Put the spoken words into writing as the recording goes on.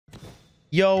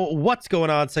Yo, what's going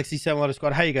on, Sexy 7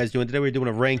 Squad? How you guys doing? Today we're doing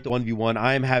a ranked 1v1.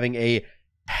 I am having a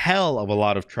hell of a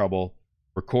lot of trouble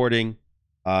recording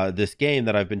this game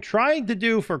that I've been trying to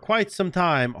do for quite some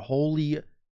time. Holy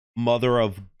mother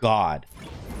of God.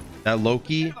 That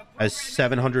Loki has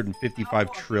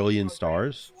 755 trillion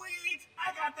stars.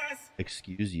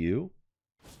 Excuse you?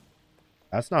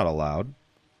 That's not allowed.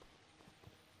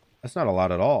 That's not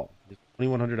allowed at all.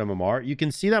 2100 MMR. You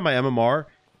can see that my MMR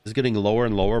is getting lower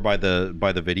and lower by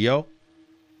the video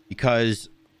because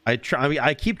I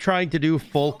keep trying to do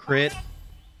full crit,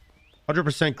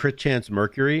 100% crit chance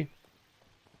Mercury,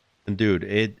 and dude,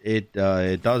 it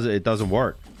doesn't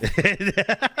work.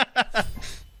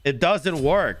 It doesn't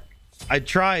work. I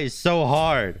try so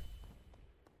hard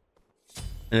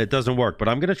and it doesn't work, but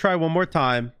I'm gonna try one more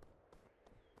time.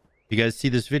 If you guys see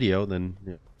this video, then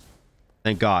yeah,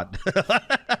 thank God.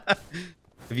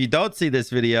 If you don't see this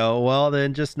video, well,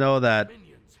 then just know that...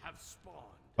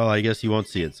 Oh, I guess you won't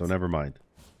see it, so never mind.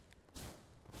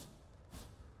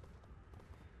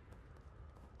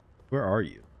 Where are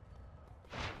you?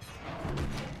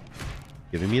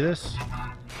 Giving me this?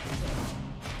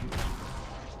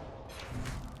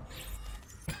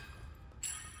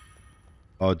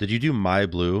 Oh, did you do my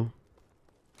blue?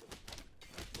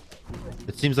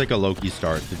 It seems like a Loki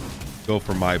start to go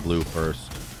for my blue first.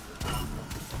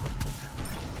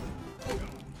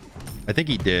 I think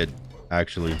he did,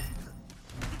 actually. I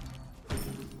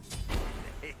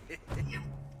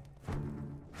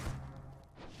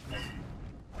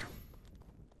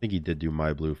think he did do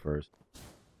my blue first.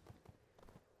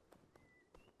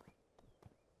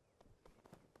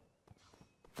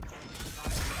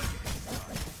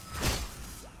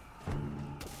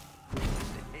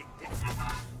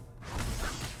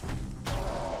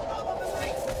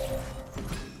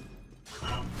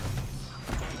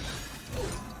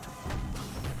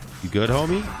 You good,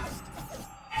 homie?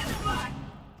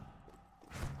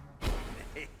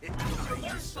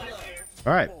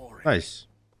 All right, nice.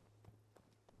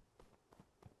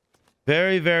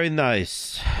 Very, very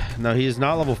nice. Now, he is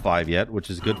not level 5 yet,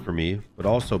 which is good for me, but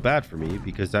also bad for me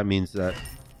because that means that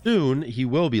soon he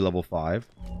will be level 5.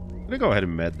 I'm gonna go ahead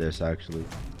and med this, actually.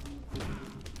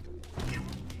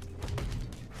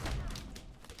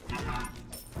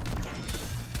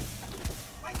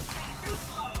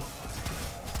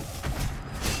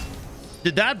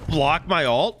 Did that block my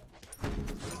ult?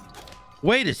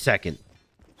 Wait a second.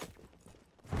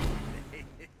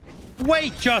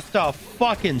 Wait just a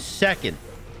fucking second.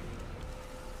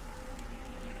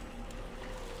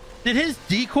 Did his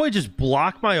decoy just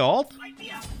block my ult?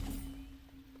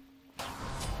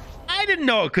 I didn't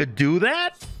know it could do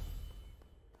that.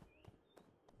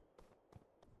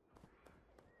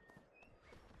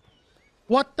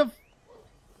 What the...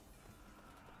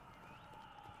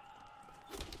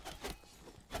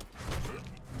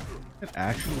 It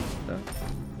actually does.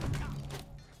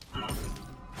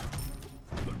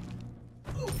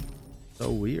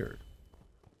 So weird.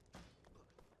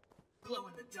 Glow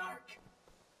in the dark.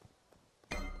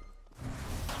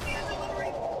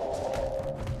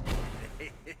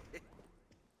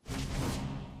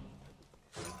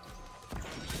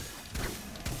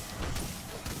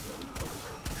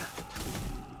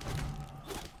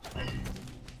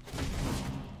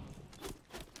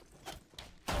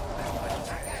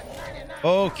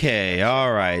 Okay,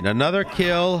 all right. Another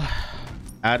kill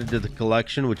added to the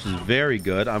collection, which is very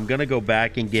good. I'm gonna go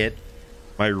back and get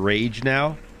my rage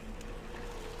now.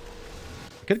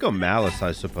 I could go malice,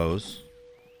 I suppose.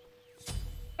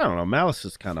 I don't know. Malice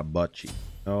is kind of butt cheek.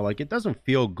 You know, like, it doesn't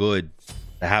feel good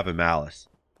to have a malice.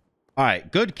 All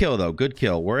right, good kill though. Good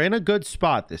kill. We're in a good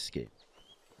spot this game.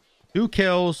 2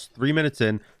 kills, 3 minutes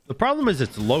in. The problem is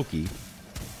it's Loki.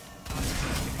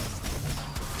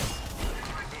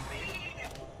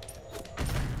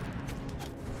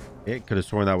 It could have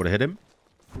sworn that would have hit him.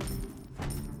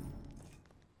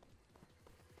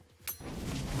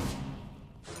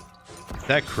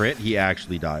 That crit, he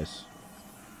actually dies.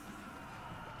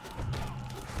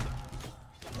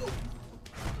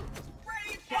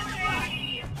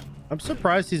 I'm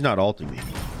surprised he's not ulting me.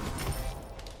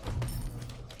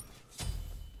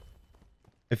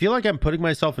 I feel like I'm putting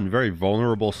myself in very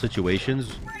vulnerable situations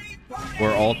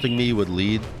where ulting me would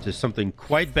lead to something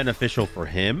quite beneficial for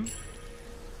him.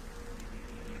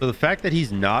 So the fact that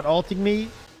he's not ulting me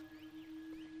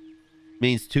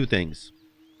means 2 things.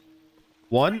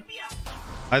 1,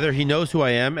 either he knows who I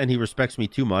am and he respects me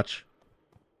too much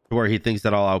to where he thinks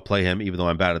that I'll outplay him even though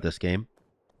I'm bad at this game.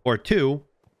 Or 2,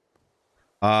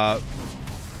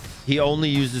 he only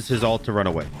uses his ult to run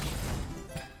away.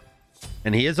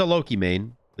 And he is a Loki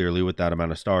main, clearly, with that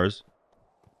amount of stars.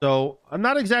 So I'm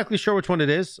not exactly sure which one it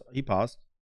is. He paused.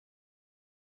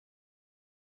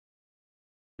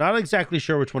 Not exactly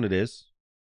sure which one it is.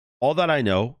 All that I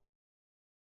know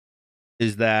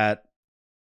is that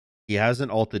he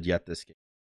hasn't ulted yet this game.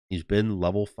 He's been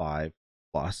level 5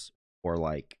 plus for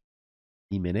like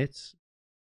 3 minutes.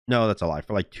 No, that's a lie.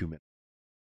 For like 2 minutes.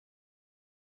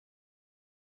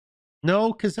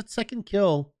 No, because that second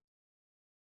kill.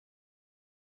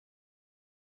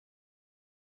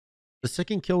 The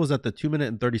second kill was at the 2 minute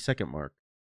and 30-second mark.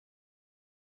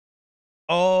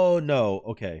 Oh, no.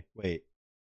 Okay, wait.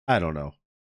 I don't know.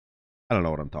 I don't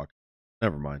know what I'm talking.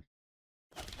 Never mind.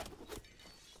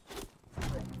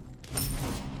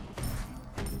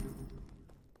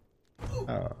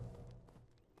 I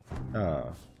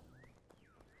was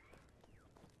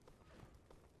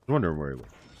wondering where he was.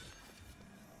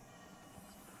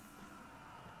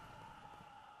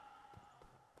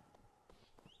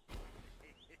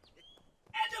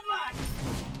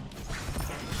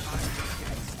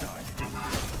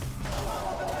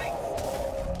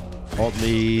 Hold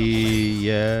me,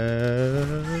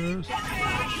 yes.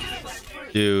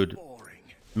 Dude,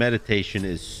 meditation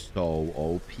is so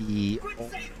OP. Oh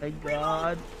my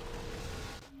god.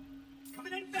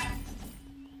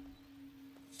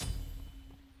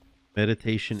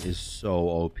 Meditation is so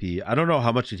OP. I don't know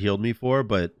how much it healed me for,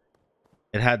 but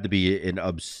it had to be an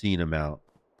obscene amount.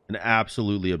 An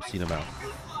absolutely obscene amount.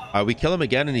 We kill him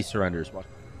again and he surrenders. Watch.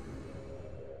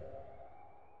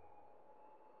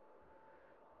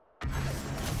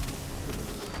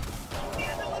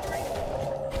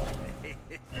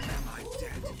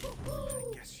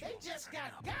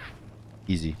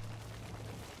 Easy.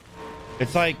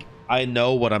 It's like I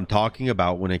know what I'm talking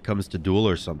about when it comes to Duel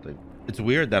or something. It's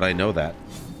weird that I know that.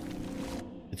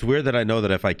 It's weird that I know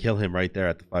that if I kill him right there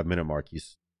at the 5-minute mark,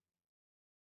 he's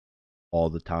all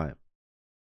the time.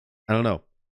 I don't know.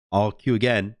 I'll queue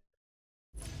again.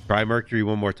 Try Mercury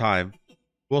one more time.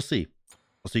 We'll see.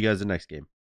 I'll see you guys in the next game.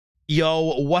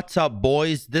 Yo, what's up,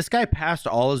 boys? This guy passed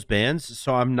all his bans,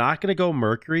 so I'm not going to go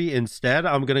Mercury. Instead,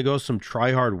 I'm going to go some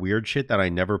tryhard weird shit that I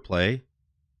never play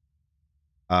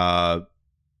on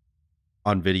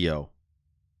video.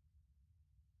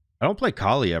 I don't play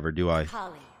Kali ever, do I?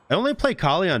 I only play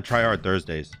Kali on tryhard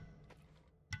Thursdays.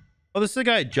 Oh, this is the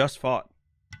guy I just fought.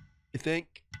 You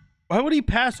think? Why would he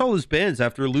pass all his bans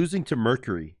after losing to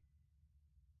Mercury?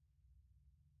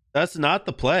 That's not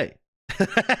the play.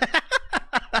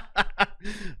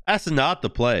 That's not the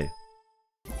play.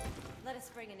 Let us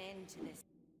bring an end to this.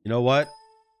 You know what?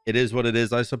 It is what it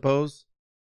is, I suppose.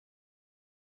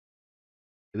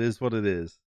 It is what it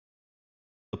is.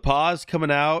 The pause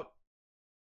coming out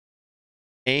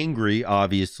angry,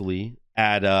 obviously,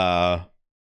 at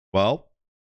well,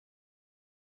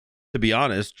 to be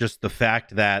honest, just the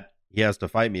fact that he has to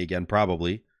fight me again,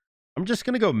 probably. I'm just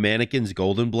gonna go Mannequin's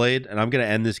Golden Blade, and I'm gonna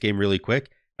end this game really quick.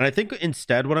 And I think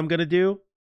instead what I'm gonna do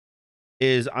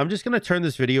is I'm just gonna turn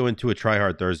this video into a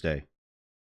tryhard Thursday.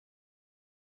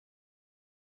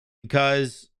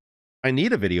 Because I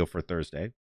need a video for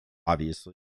Thursday,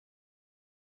 obviously.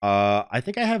 I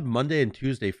think I have Monday and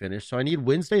Tuesday finished, so I need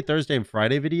Wednesday, Thursday, and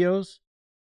Friday videos.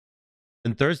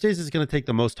 And Thursdays is going to take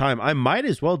the most time. I might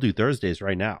as well do Thursdays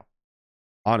right now,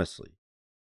 honestly.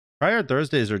 Tryhard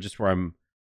Thursdays are just where I'm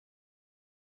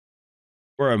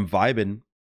vibing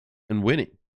and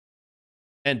winning.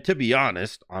 And to be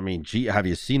honest, I mean, gee, have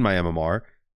you seen my MMR?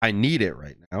 I need it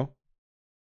right now.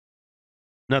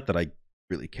 Not that I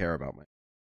really care about my.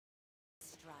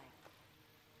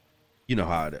 You know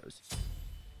how it is.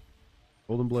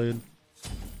 Golden Blade.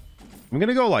 I'm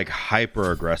gonna go like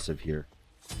hyper aggressive here.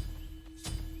 I'm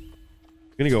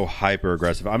gonna go hyper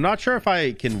aggressive. I'm not sure if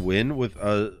I can win with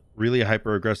a really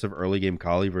hyper aggressive early game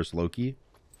Kali versus Loki,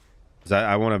 because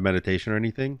I won't have meditation or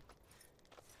anything.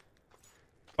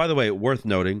 By the way, worth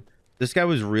noting, this guy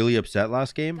was really upset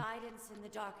last game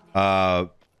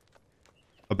about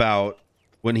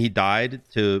when he died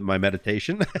to my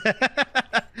meditation.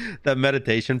 That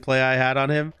meditation play I had on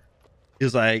him. He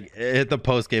was like, at the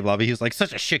post game lobby, he was like,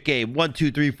 such a shit game. 1,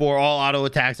 2, 3, 4, all auto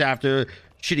attacks after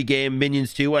shitty game.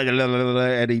 Minions 2,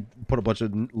 and he put a bunch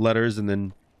of letters, and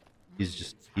then he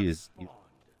is.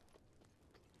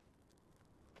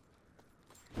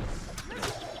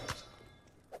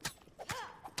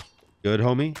 Good,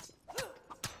 homie.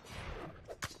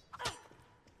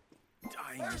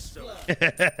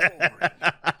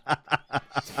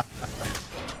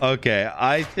 Okay,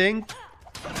 I think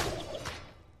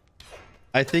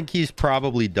he's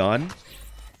probably done.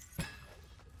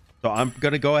 So I'm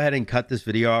gonna go ahead and cut this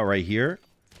video out right here,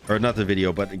 or not the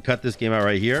video, but cut this game out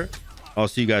right here. I'll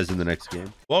see you guys in the next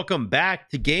game. Welcome back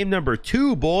to game number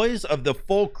 2, boys, of the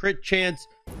full crit chance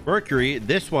Mercury.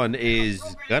 This one is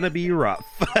gonna be rough.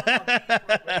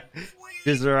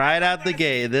 Just right out the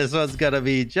gate, this one's gonna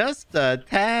be just a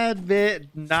tad bit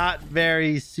not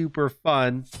very super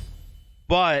fun.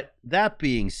 But that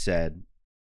being said,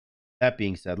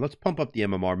 let's pump up the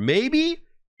MMR. Maybe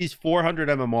he's 400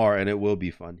 MMR and it will be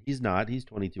fun. He's not. He's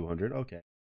 2200. Okay,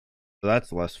 so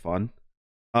that's less fun.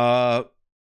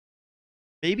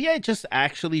 Maybe I just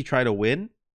actually try to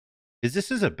win, because this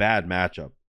is a bad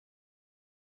matchup.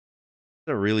 It's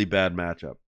a really bad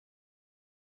matchup.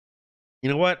 You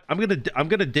know what? I'm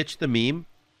gonna ditch the meme.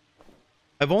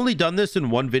 I've only done this in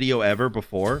one video ever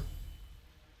before,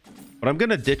 but I'm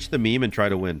gonna ditch the meme and try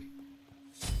to win.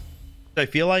 I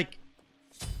feel like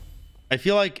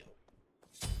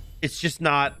it's just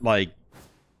not like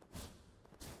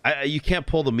you can't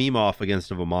pull the meme off against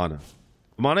a Vamana.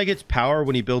 Vamana gets power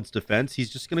when he builds defense.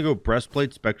 He's just gonna go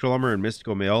breastplate, spectral armor, and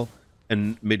mystical mail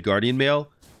and Midgardian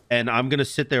mail, and I'm gonna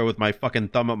sit there with my fucking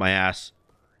thumb up my ass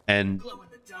and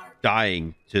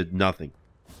dying to nothing.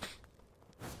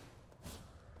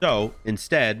 So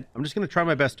instead, I'm just gonna try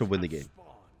my best to win the game.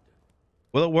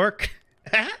 Will it work?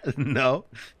 No,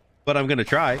 but I'm gonna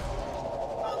try.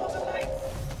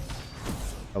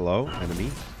 Hello, enemy.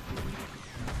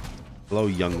 Hello,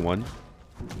 young one.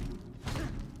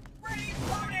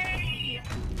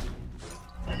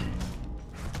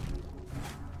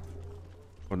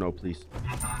 Oh no, please.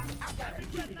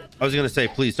 I was gonna say,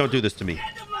 please don't do this to me.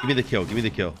 Give me the kill. Give me the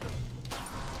kill.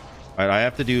 All right, I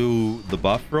have to do the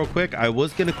buff real quick. I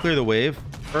was gonna clear the wave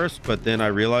first, but then I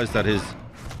realized that his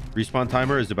respawn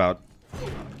timer is about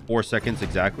 4 seconds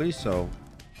exactly, so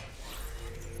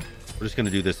we're just gonna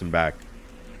do this and back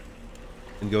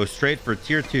and go straight for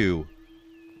tier 2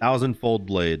 1000-fold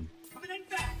blade.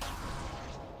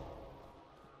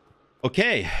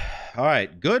 Okay, all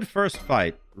right, good first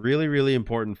fight. Really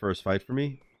important first fight for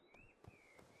me,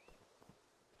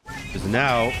 because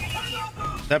now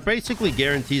that basically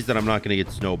guarantees that I'm not going to get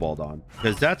snowballed on,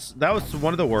 because that was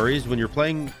one of the worries when you're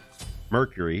playing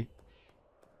Mercury.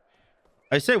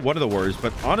 I say one of the worries,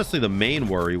 but honestly the main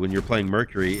worry when you're playing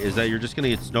Mercury is that you're just going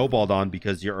to get snowballed on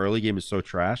because your early game is so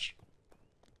trash.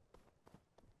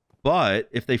 But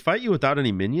if they fight you without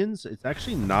any minions, it's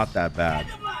actually not that bad.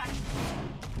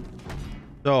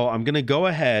 So I'm going to go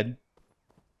ahead.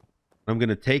 I'm going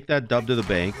to take that dub to the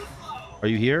bank. Are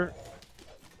you here?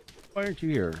 Why aren't you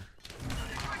here?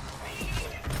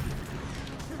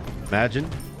 Imagine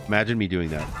me doing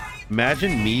that.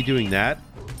 Imagine me doing that.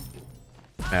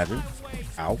 Imagine.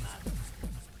 Ow.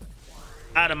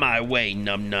 Out of my way,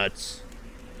 numbnuts.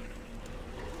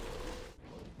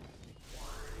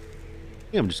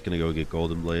 I think I'm just going to go get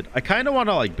Golden Blade. I kind of want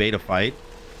to like bait a fight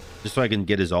just so I can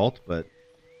get his ult, but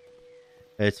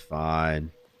it's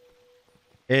fine.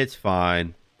 It's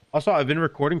fine. Also, I've been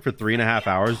recording for 3.5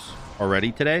 hours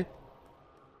already today,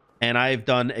 and I've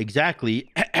done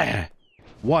exactly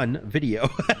one video.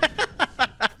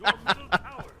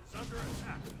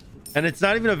 And it's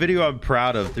not even a video I'm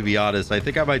proud of, to be honest. I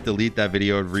think I might delete that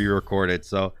video and re-record it.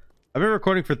 So I've been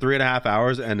recording for 3.5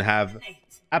 hours and have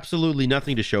absolutely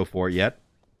nothing to show for it yet.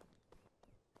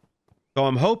 So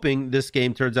I'm hoping this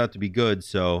game turns out to be good,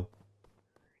 so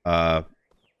I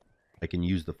can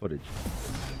use the footage.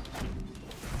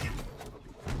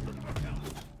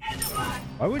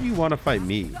 Why would you want to fight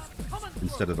me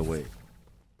instead of the wave?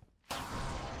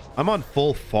 I'm on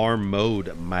full farm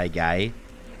mode, my guy.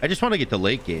 I just want to get to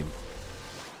late game.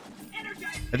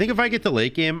 I think if I get to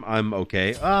late game, I'm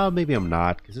okay. Maybe I'm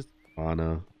not, because it's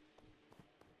Ana.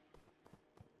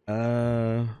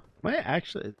 Am I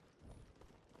actually...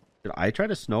 Should I try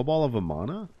to snowball a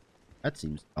Vamana? That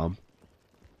seems dumb.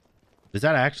 Is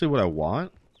that actually what I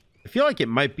want? I feel like it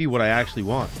might be what I actually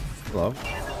want. Hello?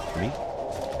 Me?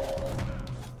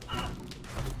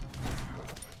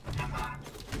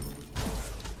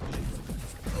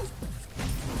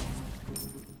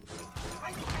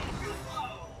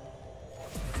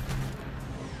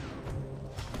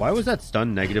 Why was that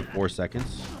stun negative 4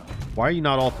 seconds? Why are you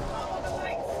not ulting?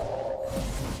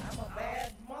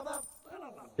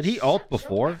 Did he ult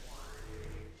before?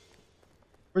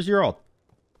 Where's your ult?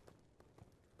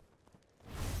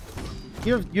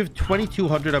 You have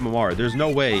 2200 MMR. There's no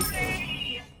way.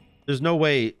 There's no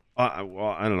way.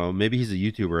 Well, I don't know. Maybe he's a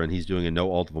YouTuber and he's doing a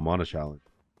no ult Vamana challenge.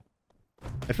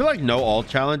 I feel like no ult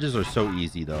challenges are so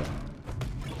easy though.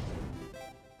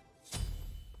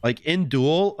 Like in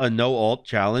Duel, a no ult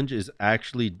challenge is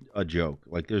actually a joke.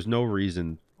 Like there's no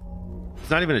reason. It's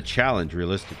not even a challenge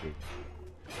realistically.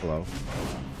 Hello.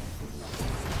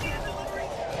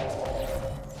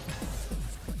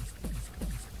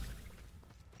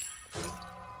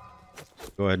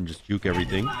 Go ahead and just juke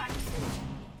everything. All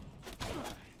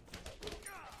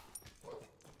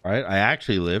right, I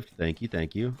actually lived. Thank you,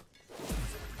 thank you.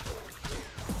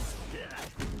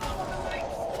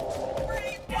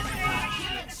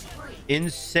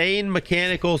 Insane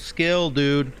mechanical skill,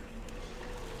 dude.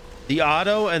 The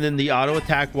auto and then the auto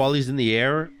attack while he's in the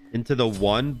air into the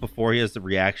one before he has the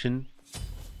reaction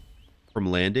from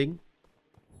landing.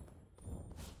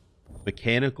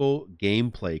 Mechanical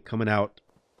gameplay coming out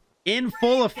in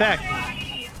full effect.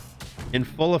 In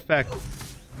full effect.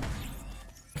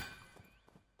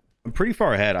 I'm pretty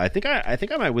far ahead. I think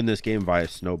I might win this game via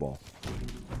snowball.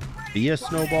 Via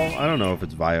snowball? I don't know if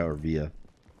it's via or via.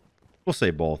 We'll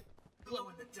say both. Glow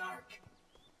in the dark.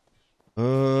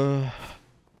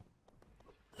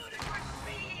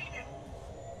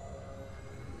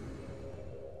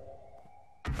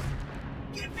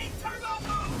 Give me turbo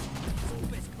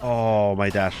move. Oh,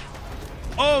 my dash.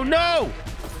 Oh no!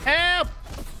 Help!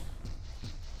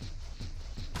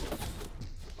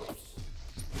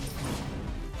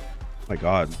 My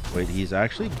god. Wait, he's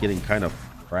actually getting kind of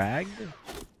fragged?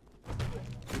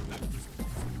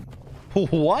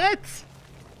 What?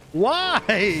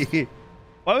 Why?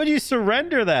 Why would you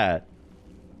surrender that?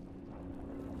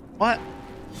 What?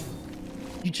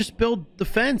 You just build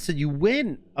defense and you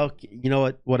win. Okay, you know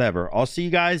what? Whatever. I'll see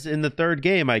you guys in the third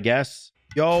game, I guess.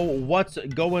 Yo, what's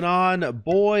going on,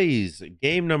 boys?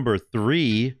 Game number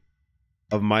 3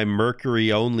 of my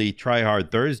Mercury only TryHard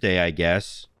Thursday, I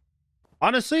guess.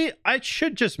 Honestly, I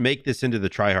should just make this into the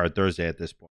TryHard Thursday at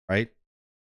this point, right?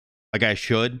 Like I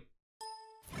should.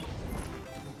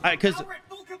 Because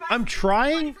I'm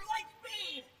trying.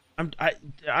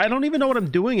 I don't even know what I'm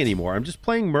doing anymore. I'm just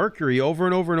playing Mercury over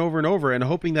and over and over and over and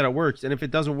hoping that it works. And if it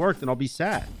doesn't work, then I'll be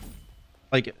sad.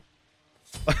 Like,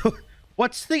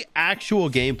 what's the actual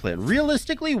game plan?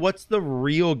 Realistically, what's the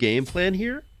real game plan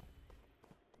here?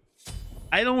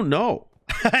 I don't know.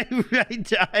 I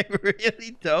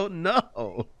really don't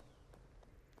know.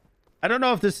 I don't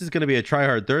know if this is going to be a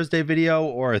TryHard Thursday video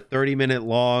or a 30-minute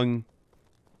long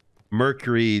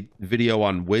Mercury video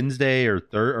on Wednesday or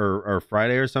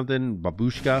Friday or something.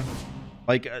 Babushka.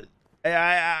 Like,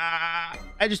 I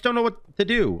just don't know what to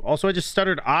do. Also, I just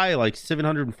stuttered I like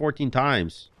 714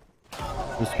 times in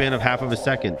the span of half of a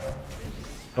second.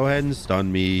 Go ahead and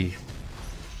stun me.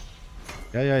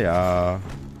 Yeah.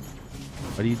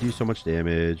 Why do you do so much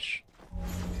damage?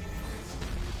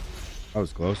 That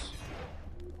was close.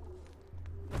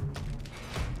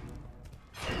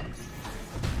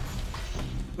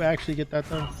 Do I actually get that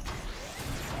though?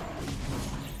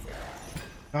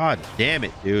 God damn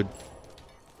it, dude.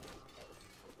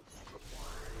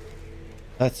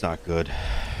 That's not good.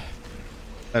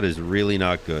 That is really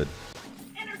not good.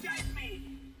 Energize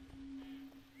me.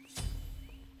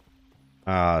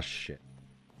 Ah, shit.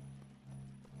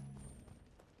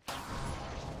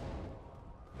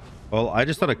 Well, I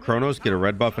just let a Chronos get a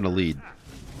red buff and a lead.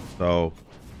 So,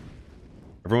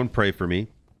 everyone pray for me.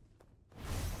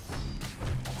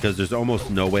 Because there's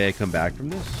almost no way I come back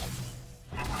from this.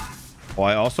 Oh,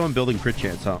 I also am building crit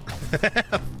chance, huh?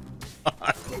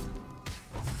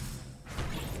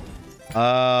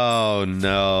 Oh,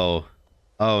 no.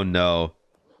 Oh, no.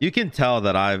 You can tell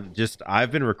that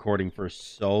I've been recording for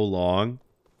so long.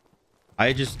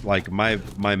 I just, like, my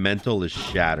mental is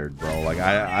shattered, bro. Like,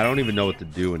 I don't even know what to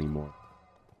do anymore.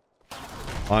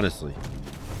 Honestly.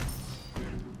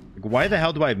 Like, why the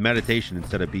hell do I have meditation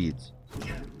instead of beads?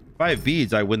 If I have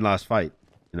beads, I win last fight,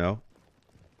 you know?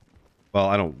 Well,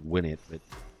 I don't win it, but...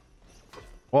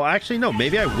 Well, actually, no.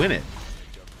 Maybe I win it.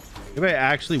 Maybe I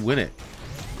actually win it.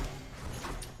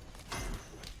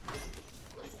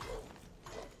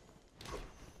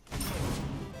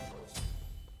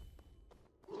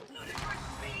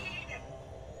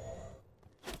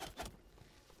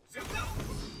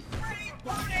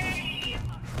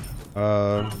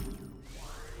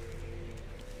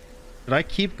 Should I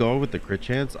keep going with the crit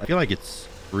chance? I feel like it's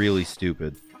really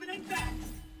stupid.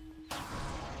 I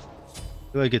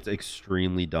feel like it's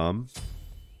extremely dumb.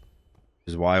 Which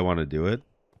is why I want to do it.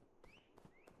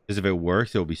 Because if it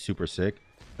works, it'll be super sick.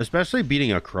 Especially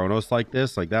beating a Chronos like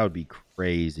this. Like, that would be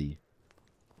crazy.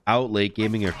 Out late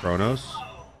gaming a Chronos.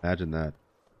 Imagine that.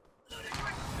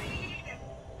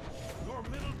 Your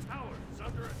middle tower is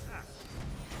under attack.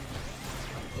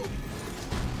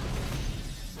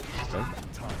 Okay.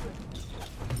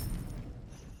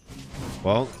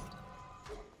 Well,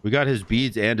 we got his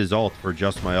beads and his ult for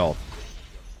just my ult,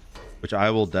 which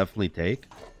I will definitely take.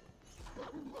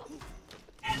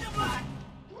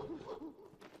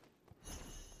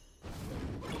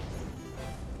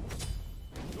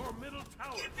 Your middle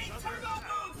tower is under attack.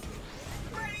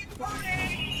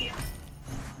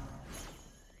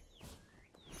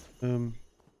 Oh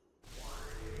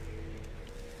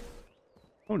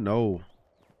no.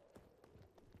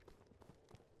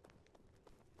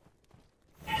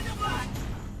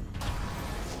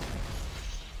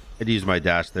 I'd use my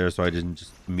dash there so I didn't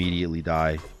just immediately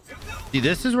die. See,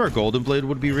 this is where Golden Blade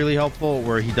would be really helpful,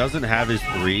 where he doesn't have his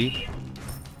 3. You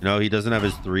know, he doesn't have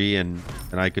his 3 and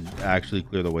I could actually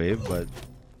clear the wave, but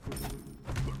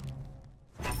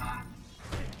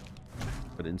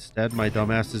instead my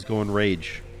dumbass is going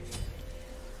rage.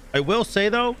 I will say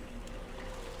though,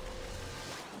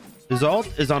 his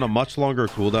ult is on a much longer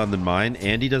cooldown than mine,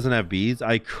 and he doesn't have beads.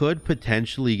 I could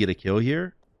potentially get a kill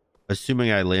here,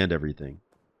 assuming I land everything,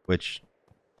 which,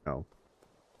 no,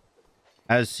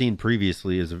 as seen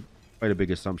previously, is quite a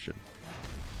big assumption.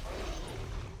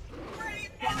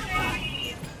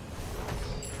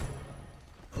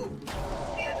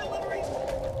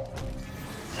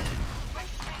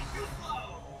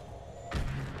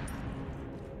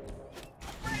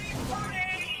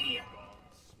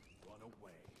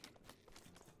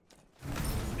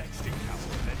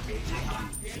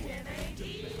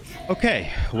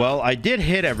 Okay, well, I did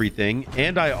hit everything,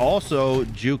 and I also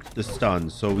juked the stun,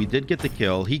 so we did get the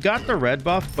kill. He got the red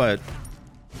buff, but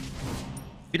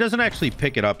he doesn't actually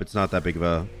pick it up. It's not that big of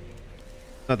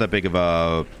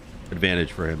a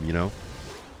advantage for him, you know?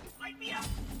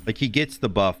 Like, he gets the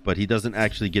buff, but he doesn't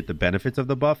actually get the benefits of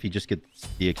the buff. He just gets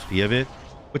the XP of it,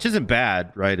 which isn't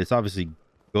bad, right? It's obviously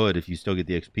good if you still get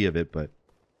the XP of it, but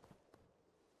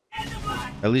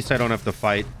at least I don't have to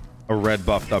fight a red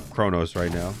buffed up Kronos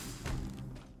right now.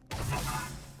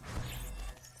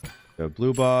 The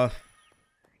blue buff.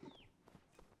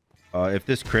 If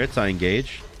this crits, I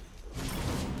engage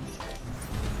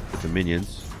with the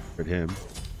minions. Crit him.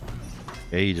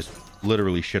 Okay, he just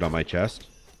literally shit on my chest.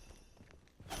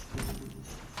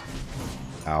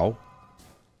 Ow.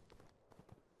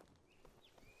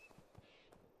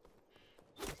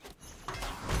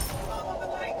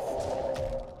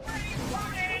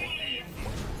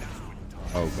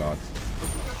 Oh god.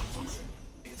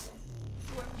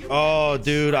 Oh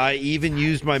dude, I even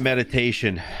used my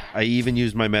meditation.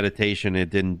 It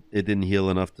didn't heal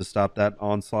enough to stop that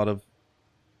onslaught of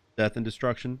death and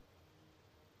destruction.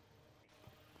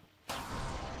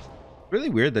 Really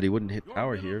weird that he wouldn't hit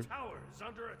power here.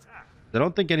 I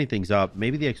don't think anything's up.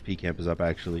 Maybe the XP camp is up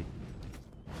actually.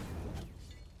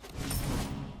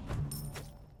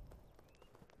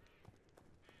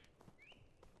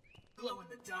 Glow in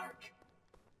the dark.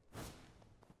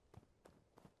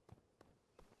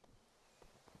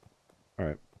 All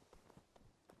right.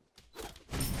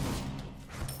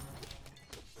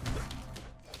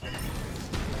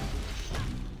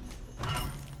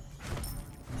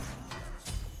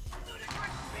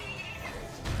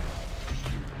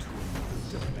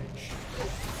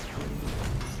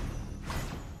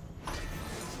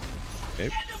 Okay.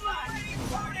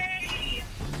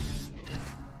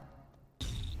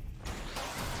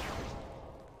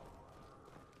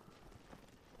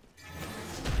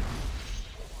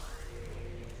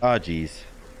 Oh, geez.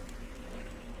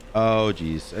 Oh,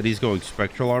 geez. And he's going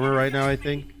spectral armor right now, I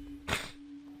think.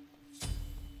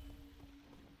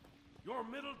 Your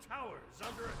middle tower is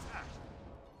under attack.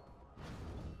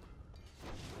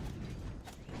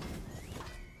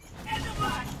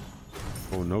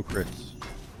 Oh, no crits.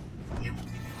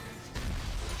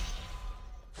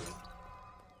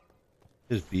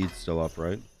 His bead's still up,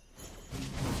 right?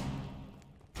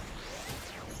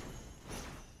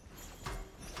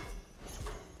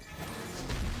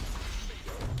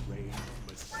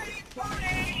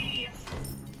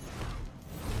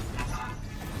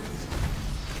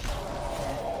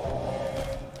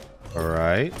 All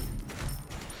right.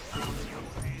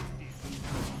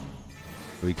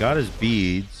 We got his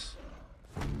beads.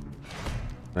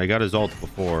 I got his ult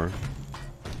before.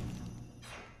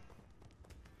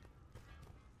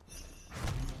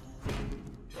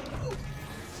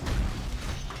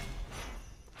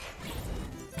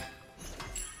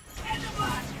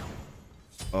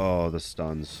 Oh, the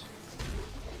stuns.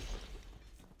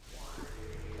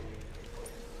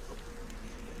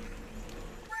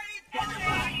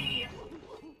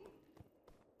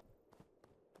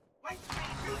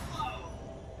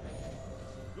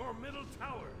 Your middle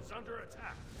tower is under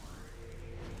attack.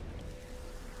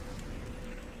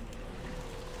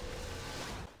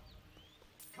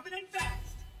 Coming in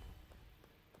fast.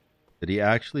 Did he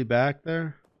actually back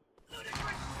there?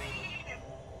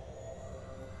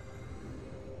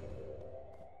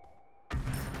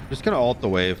 Just gonna ult the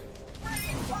wave.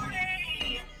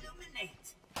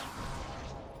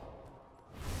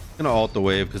 Gonna ult the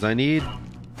wave because I need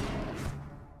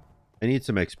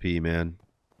some XP, man.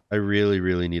 I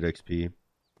really need XP.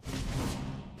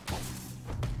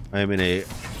 I am in a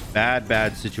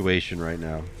bad situation right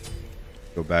now.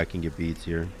 Go back and get beats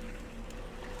here.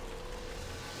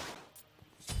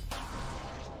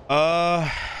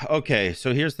 Okay,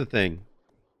 so here's the thing.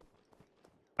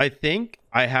 I think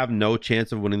I have no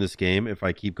chance of winning this game if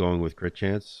I keep going with crit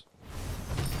chance.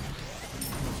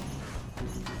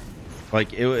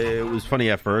 Like, it was funny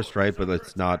at first, right? But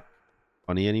it's not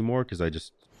funny anymore because I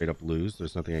just straight up lose.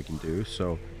 There's nothing I can do.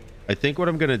 So I think what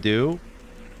I'm going to do...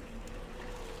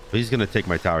 He's going to take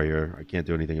my tower here. I can't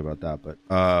do anything about that. But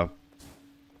I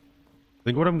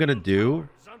think what I'm going to do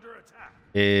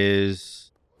is...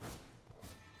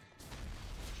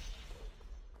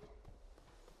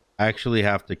 actually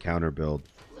have to counter build.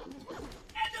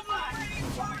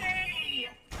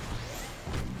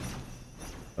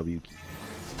 W key.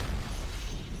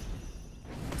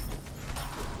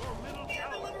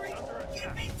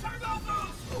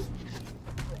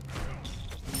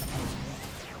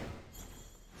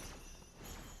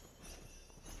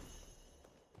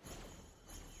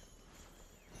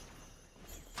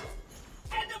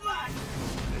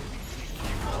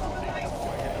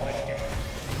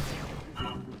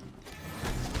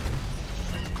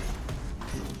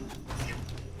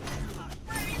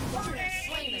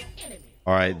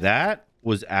 All right, that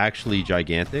was actually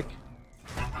gigantic.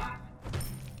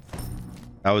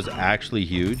 That was actually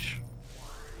huge.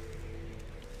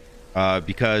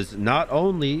 Because not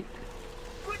only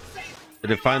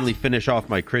did it finally finish off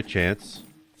my crit chance,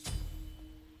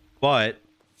 but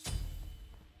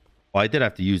well, I did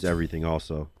have to use everything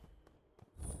also.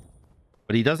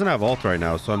 But he doesn't have ult right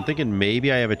now, so I'm thinking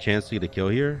maybe I have a chance to get a kill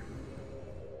here.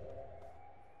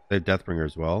 They have Deathbringer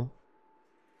as well.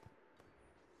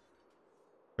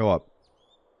 Go up.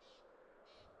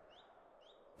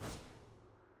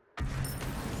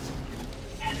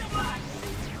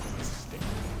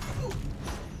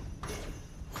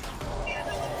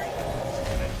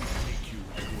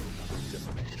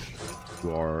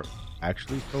 You are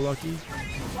actually so lucky.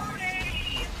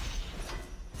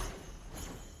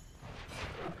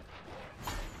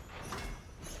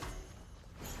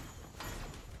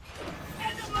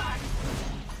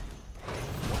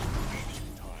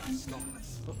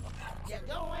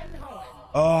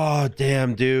 Oh,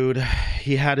 damn, dude.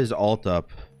 He had his ult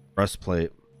up.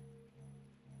 Breastplate.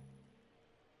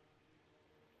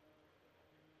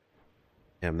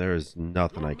 Damn, there is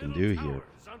nothing I can do here.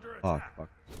 Fuck.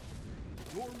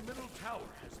 Your middle tower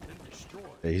has been destroyed.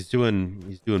 Yeah, he's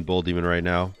doing Bull Demon right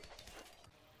now.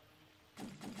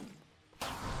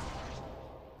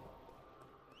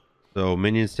 So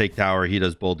minions take tower, he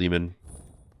does Bull Demon.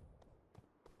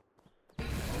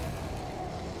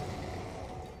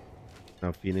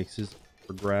 Now Phoenix is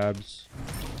for grabs.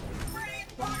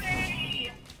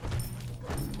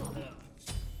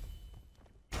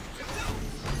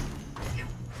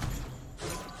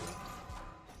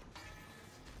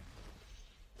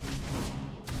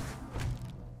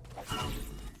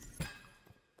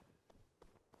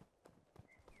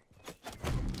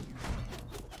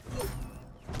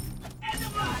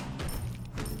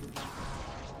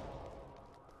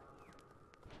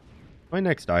 My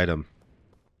next item.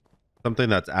 Something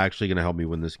that's actually going to help me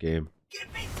win this game.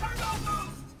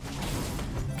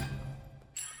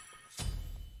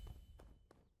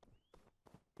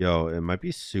 Yo, it might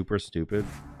be super stupid,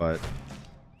 but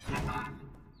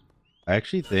I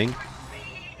actually think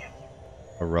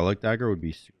a relic dagger would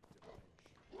be super.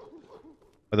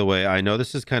 By the way, I know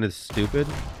this is kind of stupid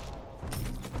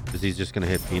because he's just going to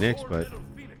hit Phoenix, but I'm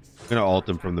going to ult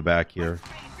him from the back here.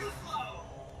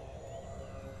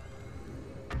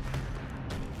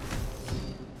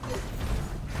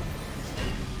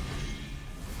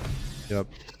 Yep.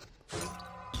 Run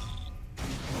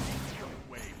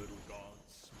away, little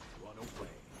gods. Run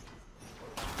away.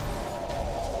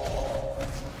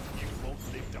 You won't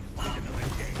live to fight another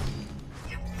day.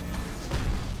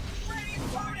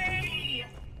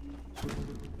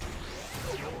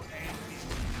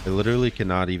 I literally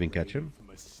cannot even catch him.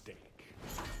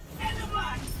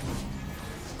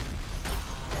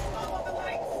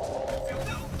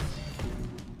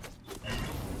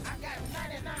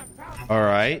 All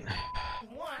right.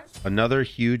 Another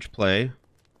huge play.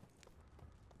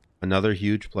 Another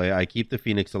huge play. I keep the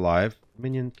Phoenix alive.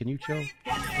 Minion, can you chill?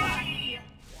 I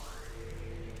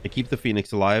keep the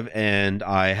Phoenix alive, and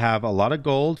I have a lot of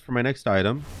gold for my next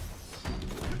item.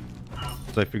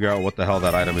 So I figure out what the hell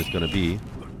that item is going to be.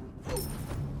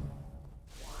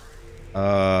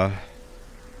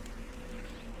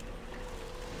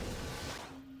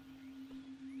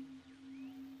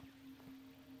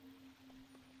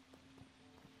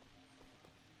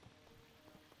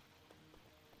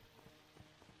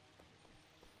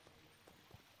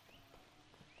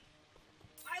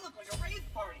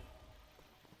 party.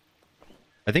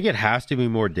 I think it has to be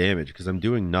more damage because I'm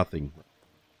doing nothing.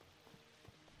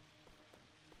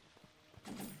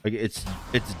 Like it's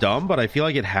dumb, but I feel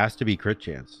like it has to be crit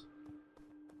chance.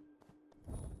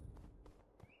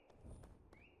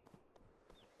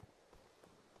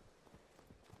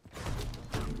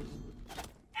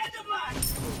 End of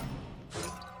life.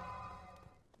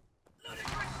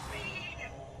 Ludicrous speed.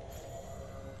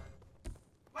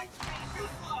 Light speed too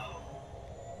slow.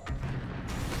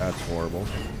 That's horrible.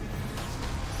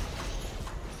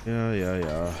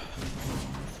 Yeah.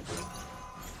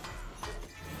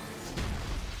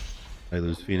 I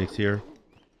lose Phoenix here.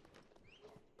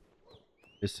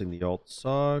 Missing the ult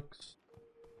sucks.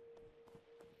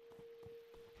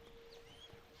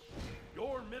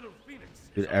 Your middle Phoenix.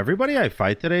 Dude, everybody I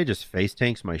fight today just face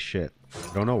tanks my shit.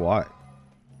 I don't know why.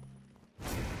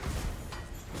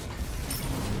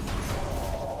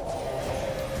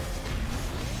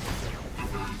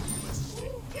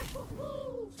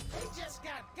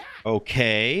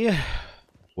 Okay.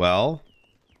 Well,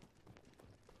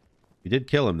 we did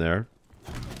kill him there.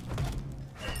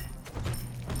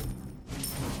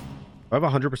 I have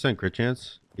 100% crit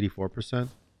chance. 84%.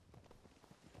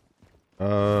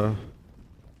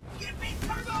 Give me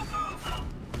turbo move.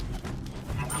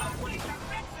 Waste of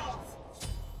pixels.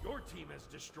 Your team has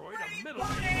destroyed a middle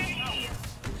Party.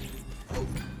 Phoenix tower.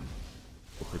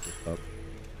 I'll pick this up.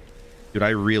 Dude, I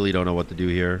really don't know what to do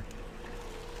here.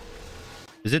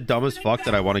 Is it dumb as fuck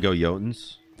that I want to go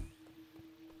Jotuns?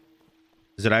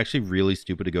 Is it actually really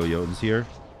stupid to go Jotuns here?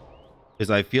 Because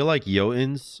I feel like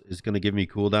Jotuns is going to give me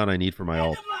cooldown I need for my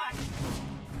ult.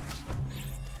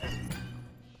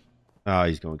 Ah,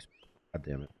 he's going... God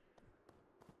damn it.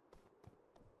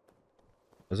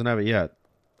 Doesn't have it yet.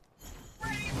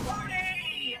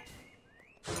 Party.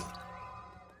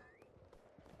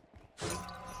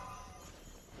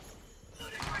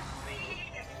 Ludicrous speed.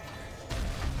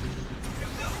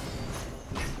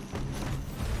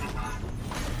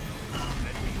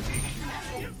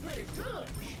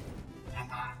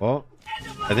 Well,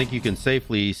 I think you can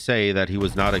safely say that he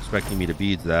was not expecting me to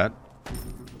beads that.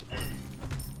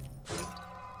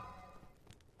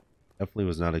 Definitely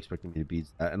was not expecting me to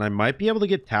beads that. And I might be able to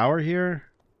get tower here.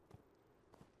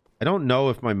 I don't know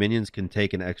if my minions can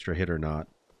take an extra hit or not.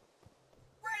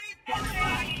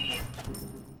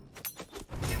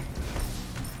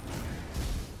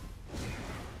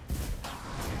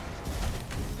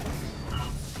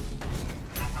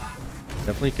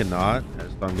 Definitely cannot.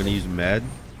 So I'm going to use med.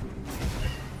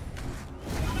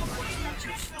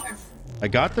 I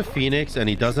got the Phoenix and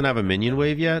he doesn't have a minion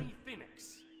wave yet.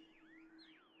 Phoenix.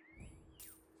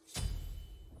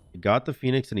 I got the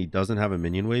Phoenix and he doesn't have a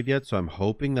minion wave yet, so I'm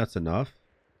hoping that's enough.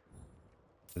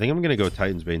 I think I'm going to go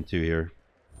Titan's Bane too here.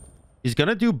 He's going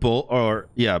to do Bull, or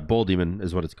yeah, Bull Demon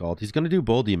is what it's called. He's going to do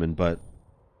Bull Demon, but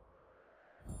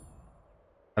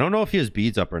I don't know if he has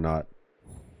beads up or not.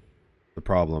 The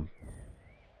problem.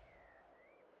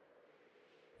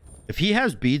 If he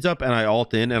has beads up and I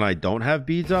ult in and I don't have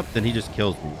beads up, then he just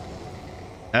kills me.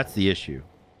 That's the issue.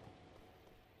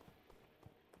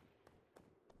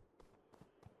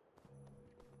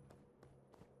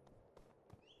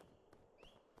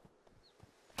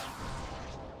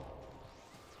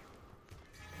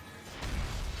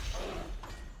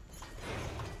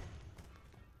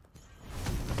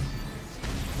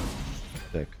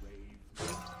 Sick.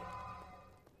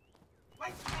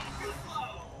 Light speed too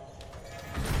slow.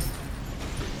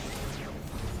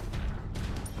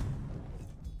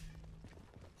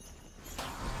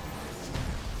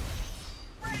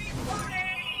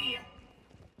 Party.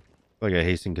 Like a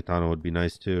hasten katana would be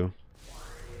nice too.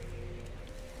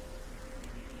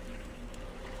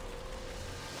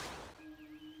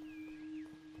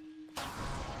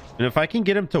 And if I can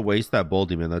get him to waste that Bull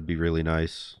Demon, that'd be really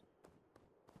nice.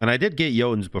 And I did get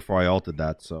Jotuns before I ulted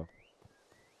that, so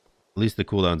at least the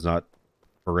cooldown's not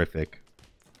horrific.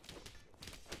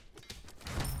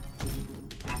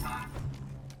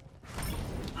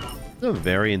 It's a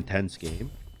very intense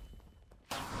game.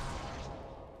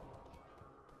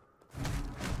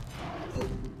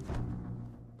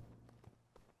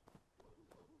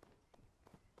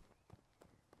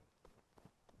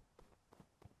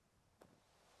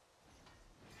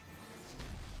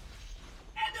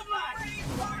 End of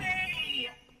life. Party.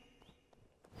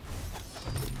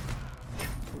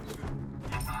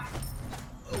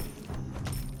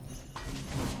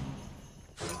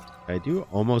 I do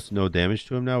almost no damage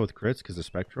to him now with crits because of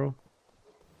Spectral.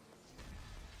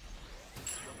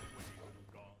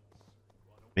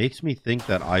 Makes me think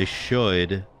that I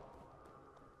should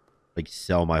like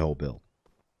sell my whole build.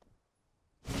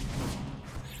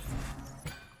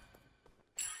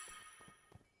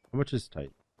 How much is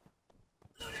tight?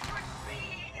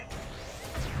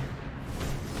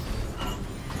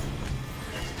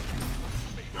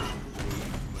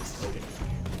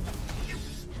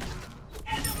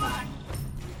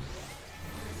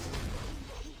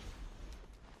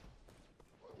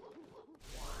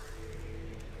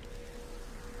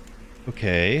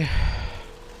 Okay.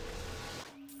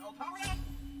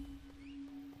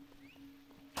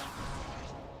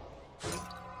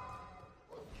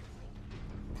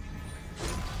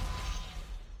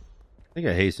 I think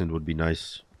a hastened would be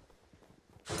nice.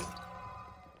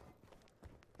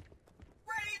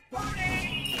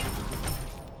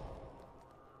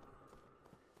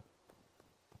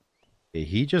 Okay,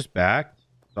 he just backed,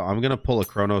 so I'm gonna pull a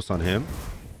Chronos on him.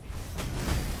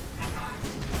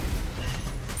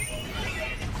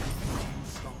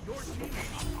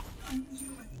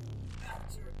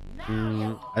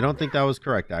 I don't think that was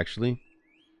correct, actually.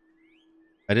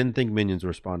 I didn't think minions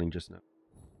were spawning just now.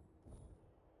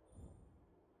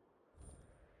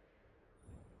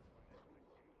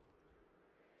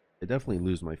 I definitely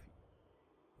lose my feet.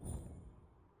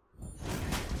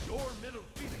 Your middle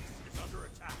Phoenix is under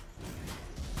attack.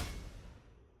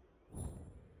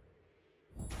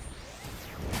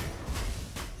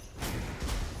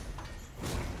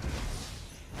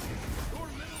 Your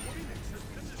middle Phoenix has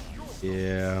finished your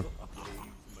Yeah.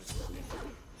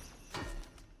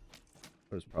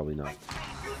 That was probably not.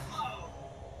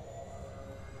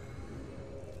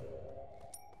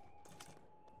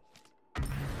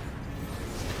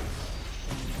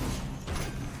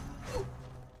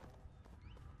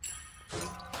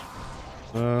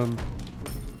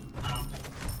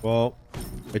 Well,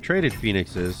 I traded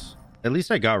Phoenixes. At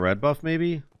least I got red buff,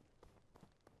 maybe?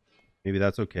 Maybe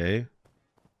that's okay.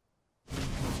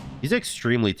 He's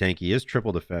extremely tanky. He has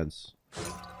triple defense. So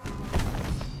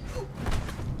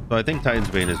I think Titan's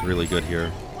Bane is really good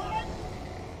here.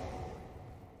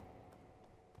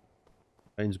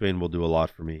 Titan's Bane will do a lot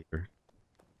for me here.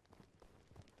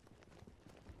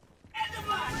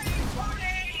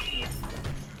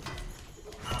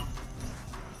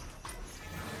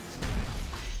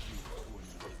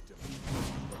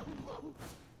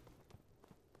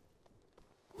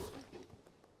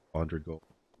 $100 gold.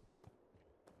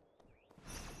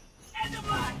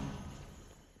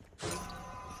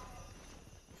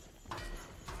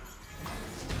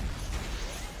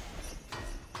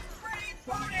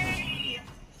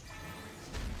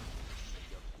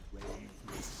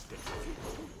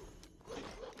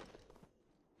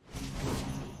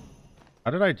 How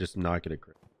did I just not get a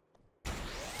crit?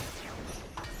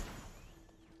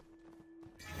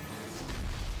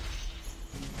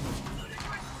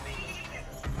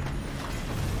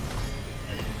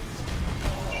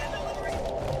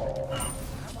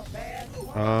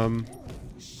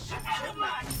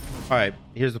 All right,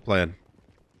 here's the plan.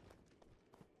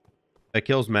 That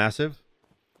kill's massive.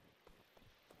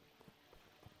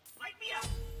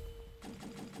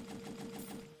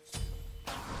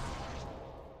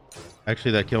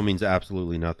 Actually, that kill means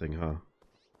absolutely nothing, huh?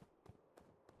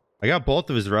 I got both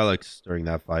of his relics during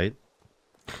that fight.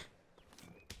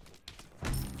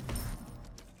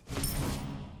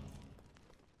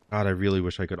 God, I really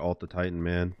wish I could ult the Titan,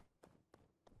 man.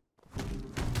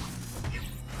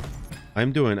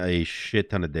 I'm doing a shit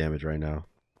ton of damage right now.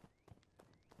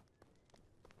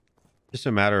 Just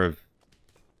a matter of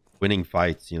winning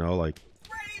fights, you know, like...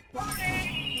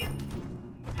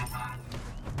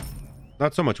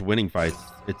 Not so much winning fights,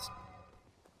 it's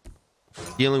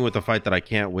dealing with a fight that I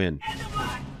can't win.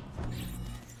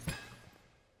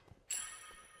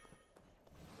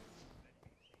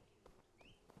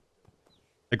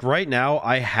 Like right now,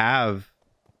 I have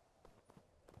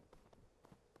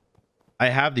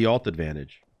the ult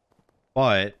advantage,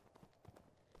 but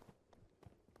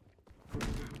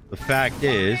the fact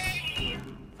is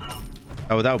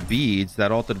that without beads,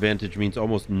 that ult advantage means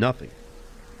almost nothing.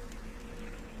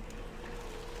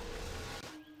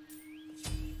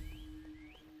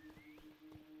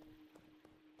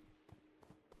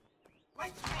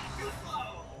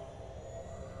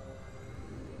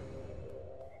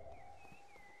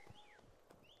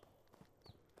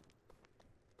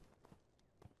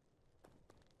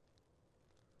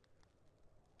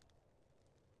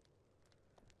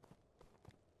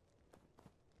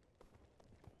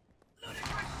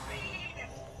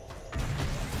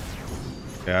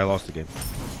 Okay, I lost the game.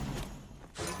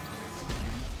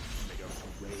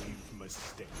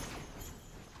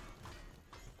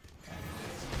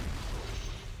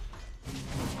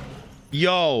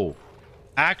 Yo,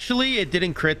 actually, it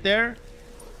didn't crit there.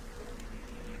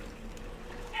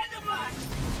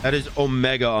 That is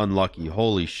omega unlucky.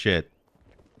 Holy shit.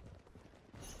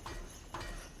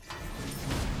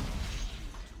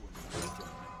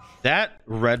 That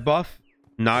red buff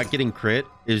not getting crit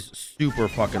is super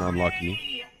fucking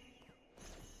unlucky.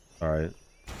 All right.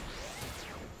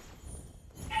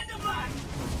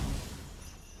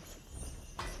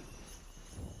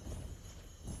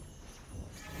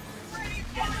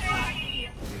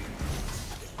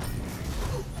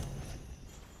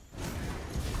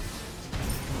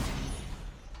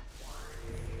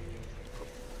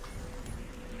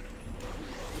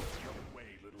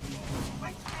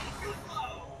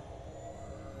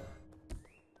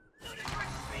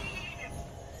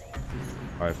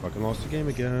 All right, fucking lost the game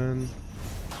again.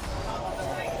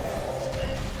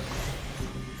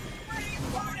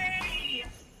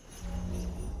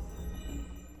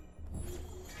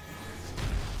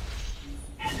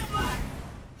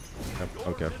 Yep,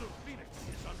 okay.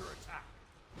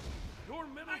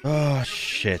 Oh,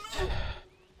 shit.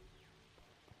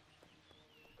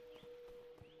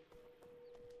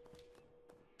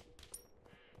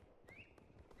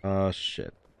 Oh,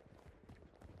 shit.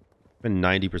 Been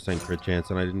 90% crit chance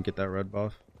and I didn't get that red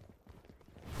buff.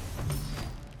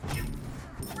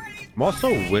 I'm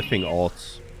also whiffing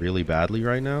ults really badly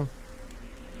right now.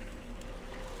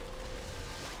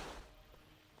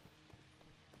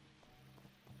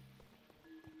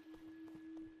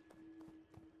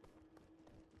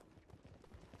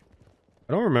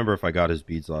 I don't remember if I got his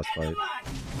beads last fight.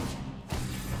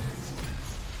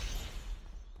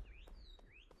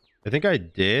 I think I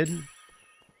did.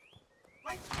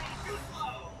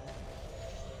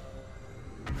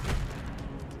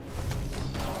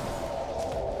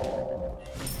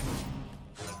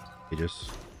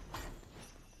 Just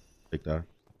take that.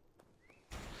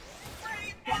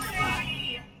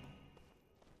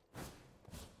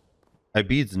 I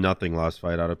beads nothing last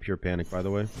fight out of pure panic, by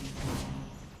the way.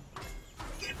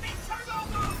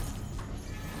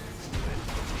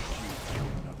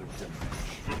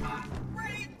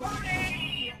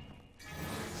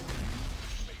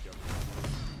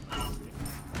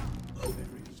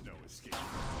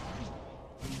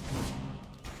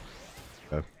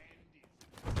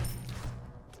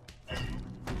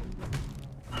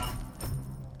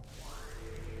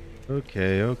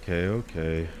 Okay, okay,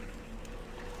 okay.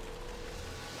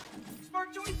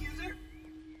 Smart choice, user.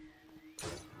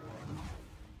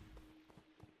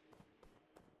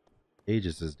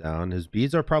 Aegis is down. His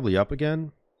beads are probably up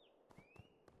again.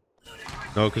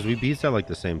 No, because we beads at like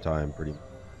the same time, pretty much.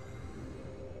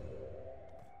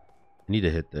 I need to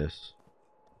hit this.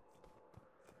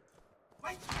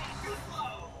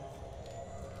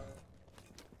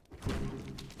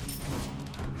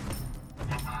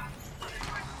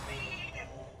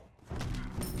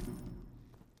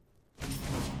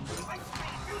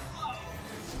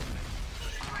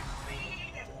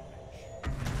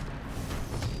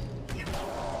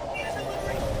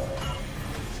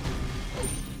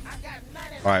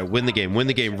 All right, win the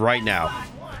game right now.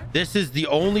 This is the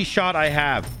only shot I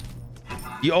have.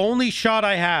 The only shot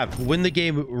I have. Win the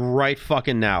game right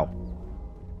fucking now.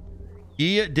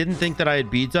 He didn't think that I had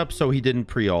beads up, so he didn't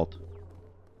pre-ult.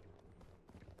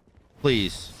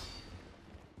 Please.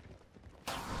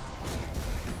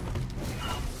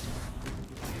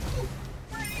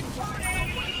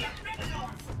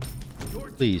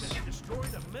 Please.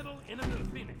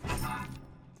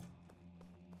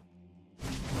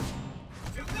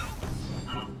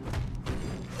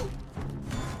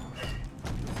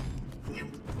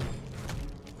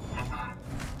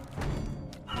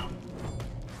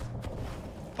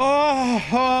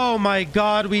 Oh my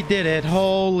god, we did it.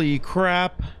 Holy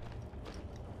crap.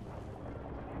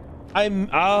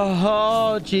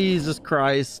 Oh Jesus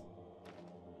Christ.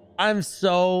 I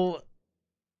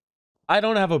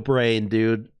don't have a brain,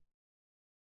 dude.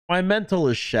 My mental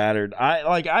is shattered.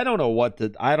 I don't know what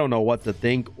to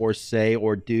think or say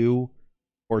or do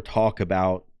or talk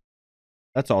about.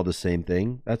 That's all the same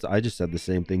thing. I just said the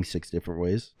same thing 6 different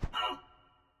ways.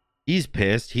 He's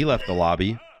pissed. He left the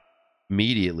lobby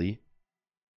immediately.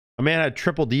 A man had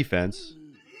triple defense.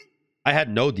 I had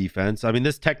no defense. I mean,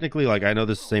 this technically, like, I know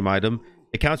this is the same item.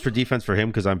 It counts for defense for him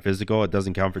because I'm physical. It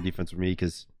doesn't count for defense for me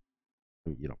because,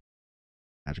 you know,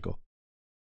 magical.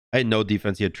 I had no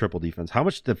defense. He had triple defense. How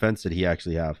much defense did he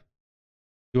actually have?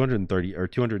 230 or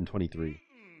 223.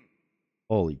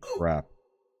 Holy crap.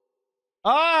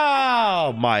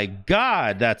 Oh my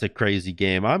god, that's a crazy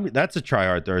game. That's a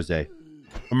tryhard Thursday.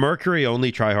 A Mercury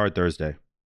only tryhard Thursday.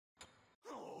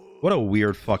 What a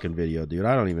weird fucking video, dude.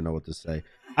 I don't even know what to say.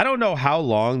 I don't know how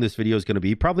long this video is going to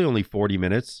be. Probably only 40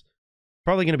 minutes.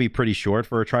 Probably going to be pretty short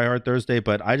for a tryhard Thursday,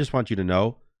 but I just want you to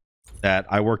know that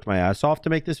I worked my ass off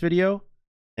to make this video,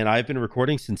 and I've been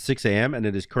recording since 6 a.m. and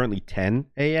it is currently 10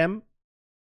 a.m.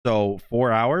 So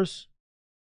 4 hours.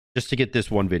 just to get this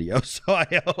one video. So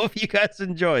I hope you guys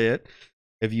enjoy it.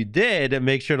 If you did,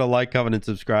 make sure to like, comment, and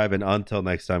subscribe. And until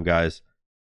next time, guys,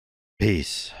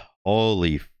 peace.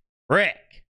 Holy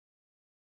frick.